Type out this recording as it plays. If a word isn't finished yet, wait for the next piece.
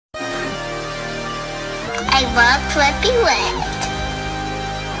I love Trippie wet.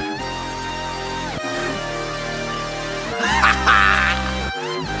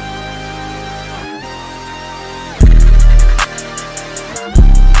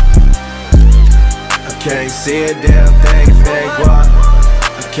 I can't see a damn thing if they guap.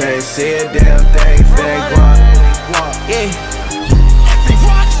 I can't see a damn thing if they guap. Yeah. Every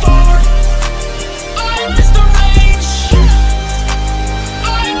rock star, I'm Mr. Range.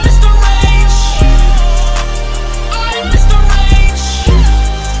 I'm Mr. Range. I'm Mr. Range.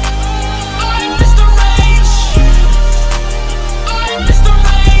 I'm Mr. Range. I'm Mr.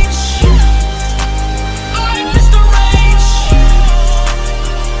 Range. I'm Mr. Range.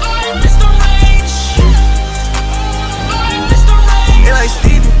 I'm Mr. Range. I'm Mr. Range. They like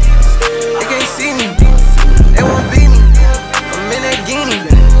Stevie, they can't see me, they won't beat me. I'm in that guinea,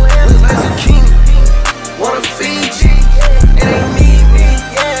 looks like zucchini. Wanna feed you, it ain't need me.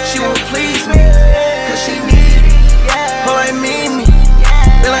 She won't please me, cause she need me. Her like me,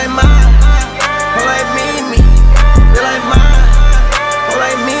 they like mine. Her like me, they like mine. Her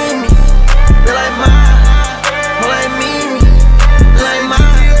like me, they like mine. Her like me, they like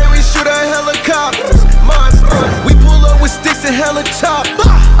mine. Yeah, we shoot our helicopters, monsters. We pull up with sticks and hella chop.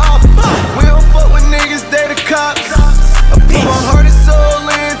 We don't fuck with niggas, they the cops. I put my heart and soul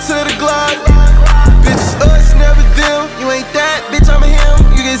into the Glock. Bitch, us, never them. You ain't that, bitch, I'm him.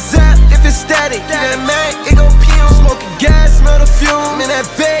 You get zapped if it's static. You get mad, it gon' fume. Smoking gas, smell the fume. In that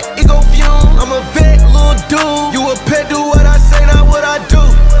vet, it gon' fume. I'm a vet, little dude. You a pet, do what I say, not what I do.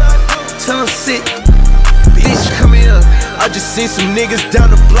 Tell 'em sit, bitch, come here. I just seen some niggas down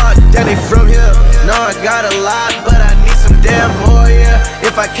the block, that ain't from here. No, I got a lot, but I need some damn more, yeah.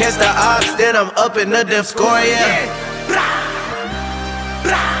 If I catch the ops, then I'm up in the damn score, yeah.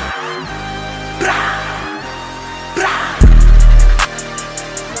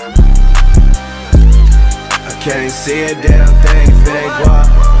 I can't see a damn thing if it ain't guap.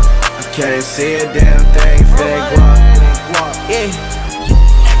 I can't see a damn thing if it ain't guap. Yeah.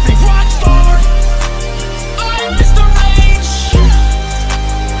 Every rock star, I'm Mr. Range.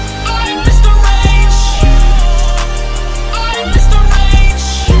 I'm Mr. Range. I'm Mr. Range.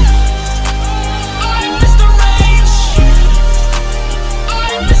 I'm Mr. Range.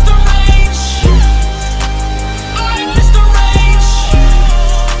 I'm Mr. Range. I'm Mr. Range.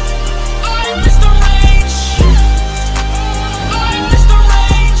 I'm Mr. Range. I'm Mr.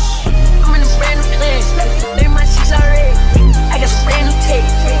 Range. I'm in a brand new place, baby, my sheets already. I got some brand new tape,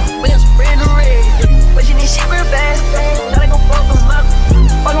 we got some brand new red. But you need shit real fast, gotta go fuck them up.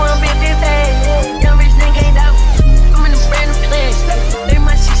 Fuck around, big bag, young rich nigga ain't out. I'm in a brand new place, baby,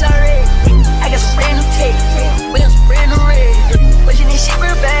 my sheets already. I got some brand new tape, we got some brand new red. But you need shit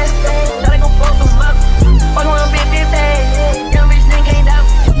real fast, gotta go fuck them up. Fuck around, big bag, young rich nigga ain't out.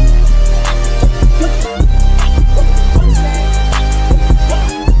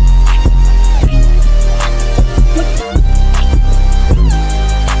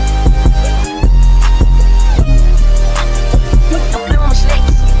 Don't play with my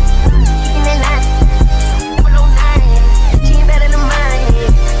slicks, keeping that line. Never know nine, she ain't better than mine.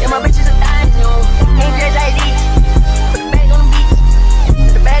 Yeah, my bitches are dying, yo. Ain't dressed like these. Put the bag on the beach,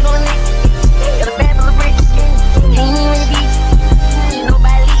 put the bag on the lick. Got a bag full of bricks, ain't even in the beach. She know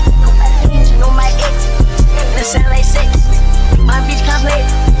my lead, she know my ex. And it sound like sex. My bitch complex,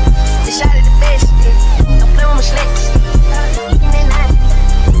 the shot at the best. Don't play with my slicks, keeping that line.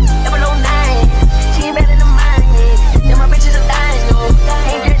 Never know nine, she ain't better than mine. Yeah, my bitches are dying, yo.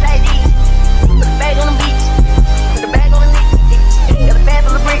 Ain't dressed like these. Put the bag on the beach, put the bag on the lick. Got a bag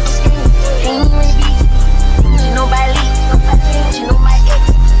full of bricks, ain't even in the beach. She know my lead, she know my ex.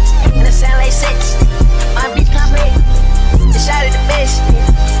 And it sound like sex. My bitch complex, the shot at the best,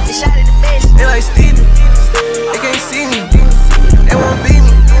 the shot at the best. They like Stevie, they can't see me, they won't beat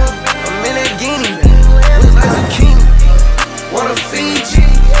me. I'm in that guinea, looks like zucchini. Wanna feed you,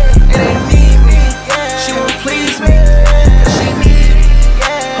 it ain't need me. She won't please me, cause she need me.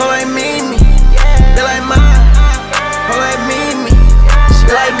 Her like me, they like mine. Her like me, she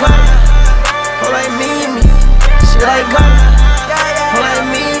like mine. Her like me, she like mine. Her like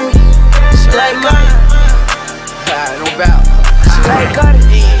me, she like mine. No doubt. She like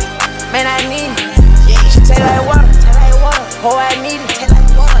Carti, man, I need it. She taste like water, oh, I need it.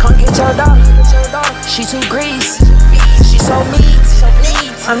 Come get your daughter, she too greasy, she so mean.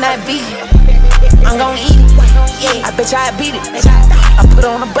 I'm not vegan, I'm gon' eat it. I bet you I beat it. I put her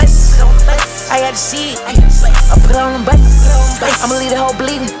on the bus, I got to see it. I put her on the bus, I'ma leave the whole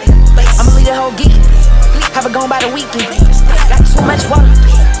bleeding, I'ma leave the whole geeking. Have it gone by the weekend. Got too much water,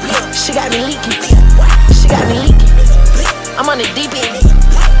 she got me leaking, she got me leaking. I'm on the deep end,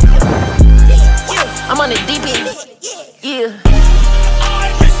 I'm on the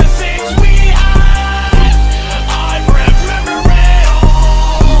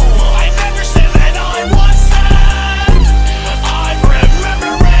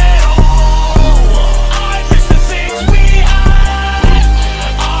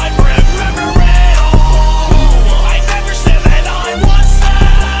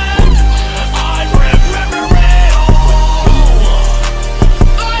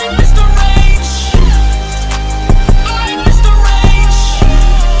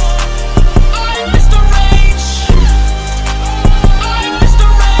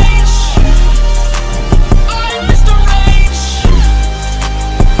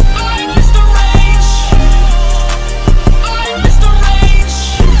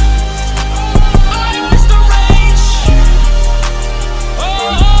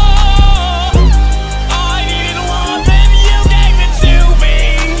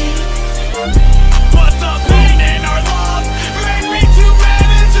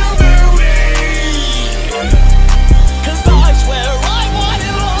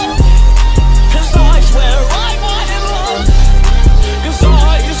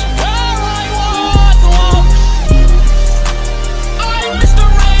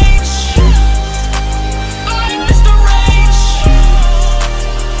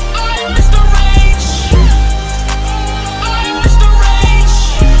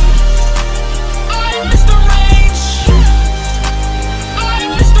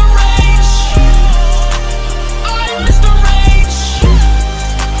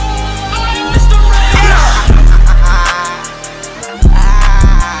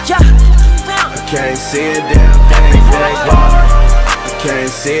can't see a damn thing if it ain't guap. I can't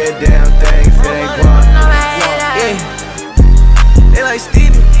see a damn thing if it ain't guap. Yeah, they like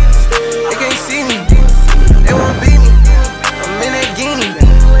Stevie, they can't see me, they wanna beat me. I'm in that guinea,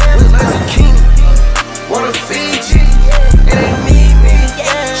 look like zucchini. Wanna feed you, it ain't need me.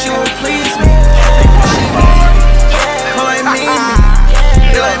 She won't please me, she need me. Her like me,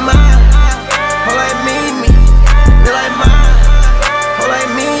 they like mine. Her like me, they like mine. Her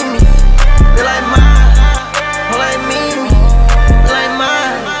like me, they like mine. Her like me, they like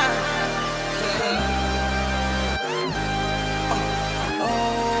mine.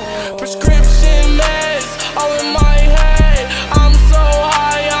 Prescription meds all in my head. I'm so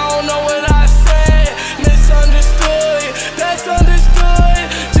high, I don't know what I said. Misunderstood, that's understood.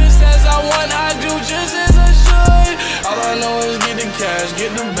 Just as I want, I do just as I should. All I know is get the cash,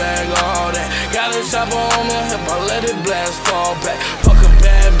 get the bag, all that. Got a chopper on my hip, I let it blast, fall back. Fuck a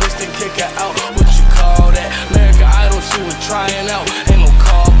bad bitch to kick her out, what you call that? American Idol, she was trying out, ain't no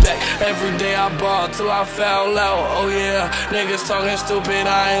callback. Every day I ball till I foul out, oh yeah. Niggas talking stupid,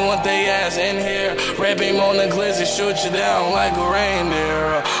 I ain't want they ass in here. Red beam on the glizzy, shoot you down like a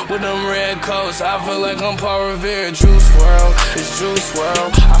reindeer. With them red coats, I feel like I'm Paul Revere. Juice WRLD, it's Juice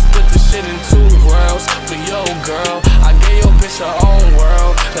WRLD. I split the shit in 2 worlds. For yo girl, I gave your bitch her own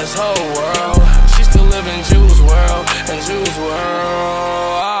world. That's whole world. She still live in Juice WRLD, and Juice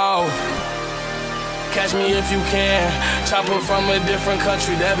WRLD. Oh. Catch me if you can. Chopper from a different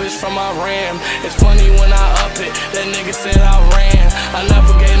country, that bitch from Iran. It's funny when I up it, that nigga said I ran. I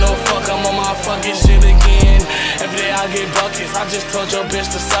never gave no fuck, I'm on my fucking shit again. Every day I get buckets, I just told your bitch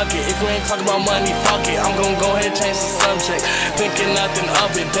to suck it. If you ain't talking about money, fuck it, I'm gon' go ahead and change the subject. Thinking nothing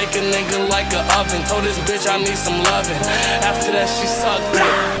of it, bake a nigga like a oven. Told this bitch I need some loving. After that she sucked it.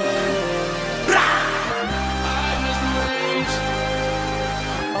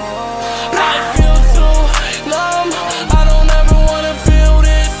 I feel too numb, I don't ever wanna feel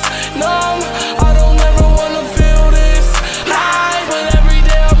this. Numb, I don't ever wanna feel this high. But every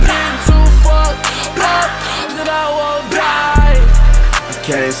day I'm getting too fucked up that I will die. I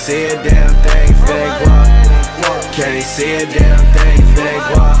can't see a damn thing if it ain't guap. Can't see a damn thing if it ain't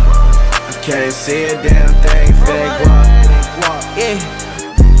guap. I can't see a damn thing if it ain't guap. Yeah,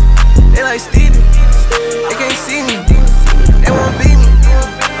 they like Stevie, they can't see me, they wanna beat me.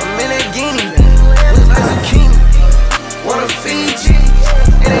 I'm in that guinea, look like zucchini. Wanna feed you,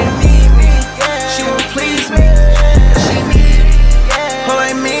 it ain't need me. She won't please me, she need me. Her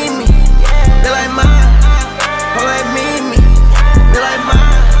like me, they like mine. Her like me, they like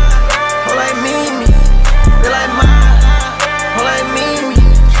mine. Her like me, they like mine. Her like me,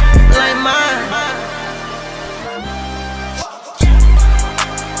 they like mine.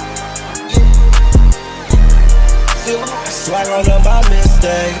 Swag on up my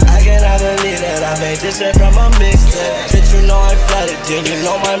mistake, I cannot believe that I made this shit from a mixtape. Bitch, you know I flooded, then you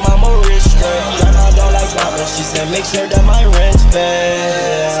know my mama rich straight. Y'all don't like mama, she said make sure that my rent's paid.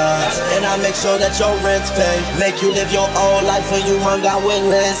 And I make sure that your rent's paid. Make you live your own life when you hung out with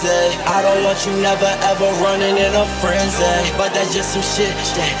Lindsay. I don't want you never ever running in a frenzy, but that's just some shit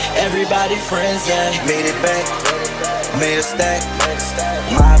that everybody frenzy. Made it back, made a stack.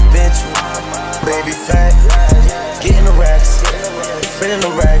 My bitch, baby fat. Getting the racks, spinning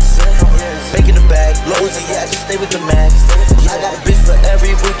the racks, making the bag. Lil Uzi, yeah, I just stay with the max. I got a bitch for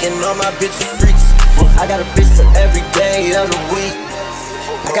every weekend, all my bitches freaks. I got a bitch for every day of the week.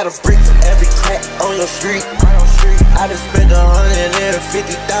 I got a brick for every crack on your street. I just spent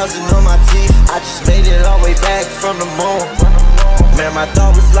 150,000 on my teeth. I just made it all the way back from the moon. Man, my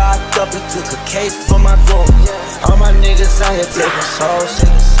dog was locked up and took a case for my goon. All my niggas out here taking souls.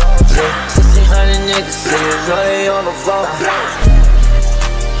 Yeah, 1,600 niggas sitting right on the floor.